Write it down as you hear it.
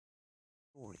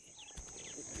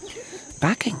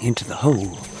Backing into the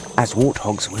hole, as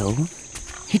warthogs will,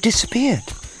 he disappeared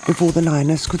before the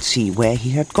lioness could see where he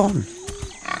had gone.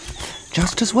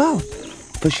 Just as well,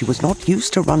 for she was not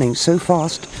used to running so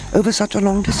fast over such a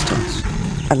long distance.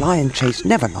 A lion chase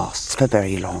never lasts for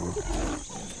very long.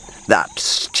 "That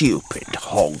stupid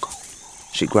hog,"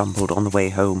 she grumbled on the way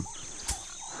home.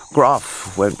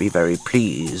 "Gruff won't be very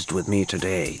pleased with me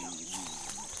today."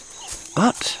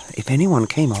 But if anyone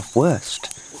came off worst,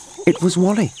 it was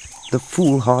Wally, the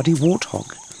foolhardy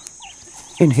warthog.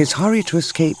 In his hurry to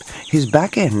escape, his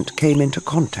back end came into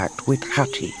contact with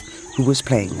Hatty, who was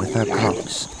playing with her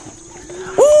cubs.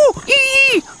 "Ooh!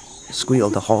 Ee!"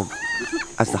 squealed the hog,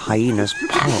 as the hyena's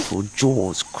powerful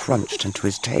jaws crunched into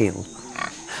his tail.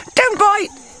 "Don't bite!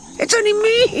 It's only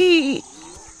me!"